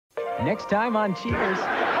Next time on Cheers.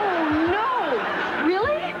 Oh, no!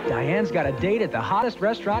 Really? Diane's got a date at the hottest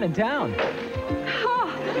restaurant in town.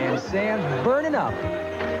 And Sam's burning up.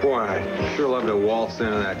 Boy, I'd sure love to waltz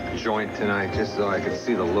into that joint tonight just so I could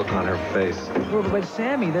see the look on her face. But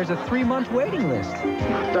Sammy, there's a 3-month waiting list.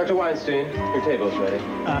 Dr. Weinstein, your table's ready.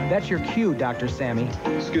 That's your cue, Dr. Sammy.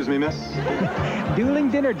 Excuse me, miss? Dueling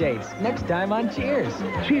dinner dates. Next time on Cheers.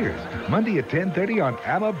 Cheers. Monday at 10:30 on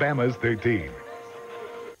Alabama's 13.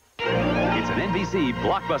 It's an NBC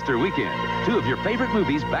blockbuster weekend. 2 of your favorite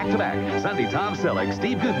movies back-to-back. Sunday, Tom Selleck,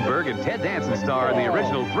 Steve Guttenberg, and Ted Danson star in the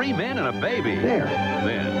original 3 Men and a Baby.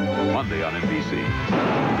 Then, Monday on NBC.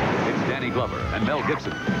 It's Danny Glover and Mel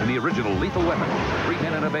Gibson in the original Lethal Weapon. 3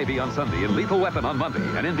 Men and a Baby on Sunday and Lethal Weapon on Monday.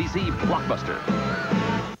 An NBC blockbuster.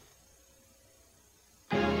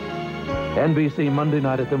 NBC Monday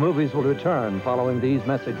Night at the Movies will return following these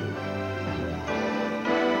messages.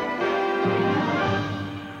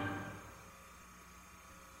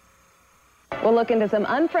 We'll look into some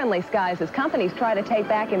unfriendly skies as companies try to take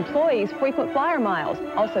back employees' frequent flyer miles.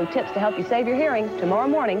 Also, tips to help you save your hearing tomorrow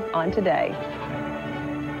morning on Today.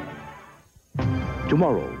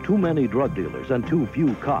 Tomorrow, too many drug dealers and too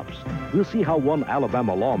few cops. We'll see how one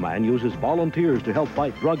Alabama lawman uses volunteers to help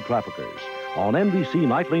fight drug traffickers on NBC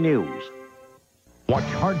Nightly News. Watch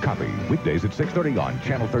Hard Copy weekdays at 6:30 on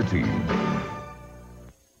Channel 13.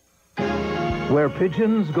 Where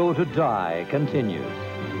Pigeons Go to Die continues.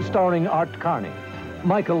 Starring Art Carney,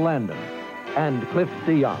 Michael Landon, and Cliff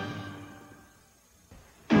DeYoung.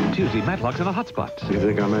 Tuesday, Matlock's in a hot spot. You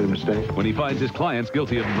think I made a mistake? When he finds his clients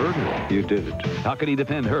guilty of murder. You did it. How can he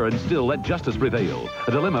defend her and still let justice prevail?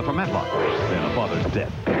 A dilemma for Matlock. Then a father's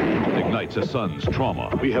death ignites a son's trauma.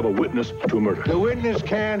 We have a witness to a murder. The witness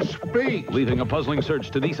can't speak. Leaving a puzzling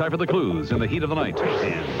search to decipher the clues in the heat of the night.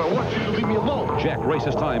 And I want you to leave me alone. Jack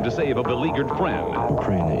races time to save a beleaguered friend. I'm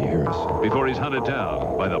praying that you hear us. Before he's hunted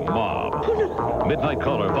down by the mob. Midnight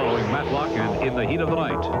Caller following Matlock and In the Heat of the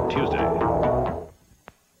Night, Tuesday.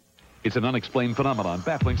 It's an unexplained phenomenon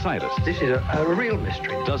baffling scientists. This is a real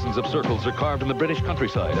mystery. Dozens of circles are carved in the British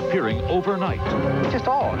countryside, appearing overnight. Just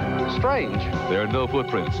odd, strange. There are no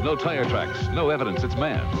footprints, no tire tracks, no evidence it's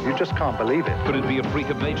man. You just can't believe it. Could it be a freak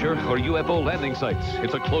of nature or UFO landing sites?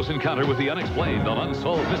 It's a close encounter with the unexplained on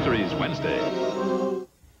Unsolved Mysteries Wednesday.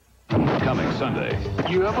 Coming Sunday.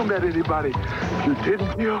 You haven't met anybody you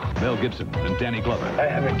didn't know. Mel Gibson and Danny Glover. I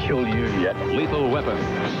haven't killed you yet. Lethal Weapon,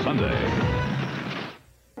 Sunday.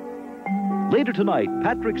 Later tonight,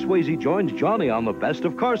 Patrick Swayze joins Johnny on The Best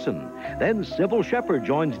of Carson. Then Sybil Shepherd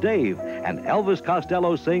joins Dave, and Elvis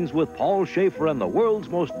Costello sings with Paul Schaefer and the world's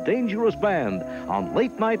most dangerous band on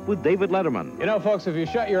Late Night with David Letterman. You know, folks, if you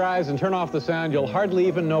shut your eyes and turn off the sound, you'll hardly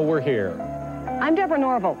even know we're here. I'm Deborah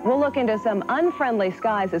Norville. We'll look into some unfriendly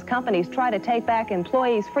skies as companies try to take back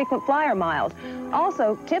employees' frequent flyer miles.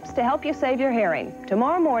 Also, tips to help you save your hearing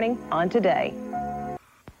tomorrow morning on Today.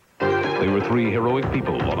 They were 3 heroic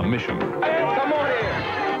people on a mission. Come on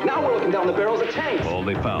here. Now we're looking down the barrels of tanks. All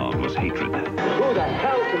they found was hatred. Who the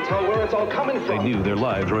hell can tell where it's all coming from? They knew their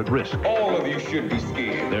lives were at risk. All of you should be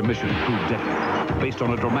scared. Their mission proved deadly, based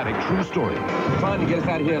on a dramatic true story. Trying to get us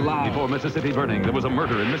out of here alive. Before Mississippi Burning, there was a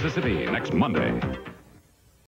murder in Mississippi next Monday.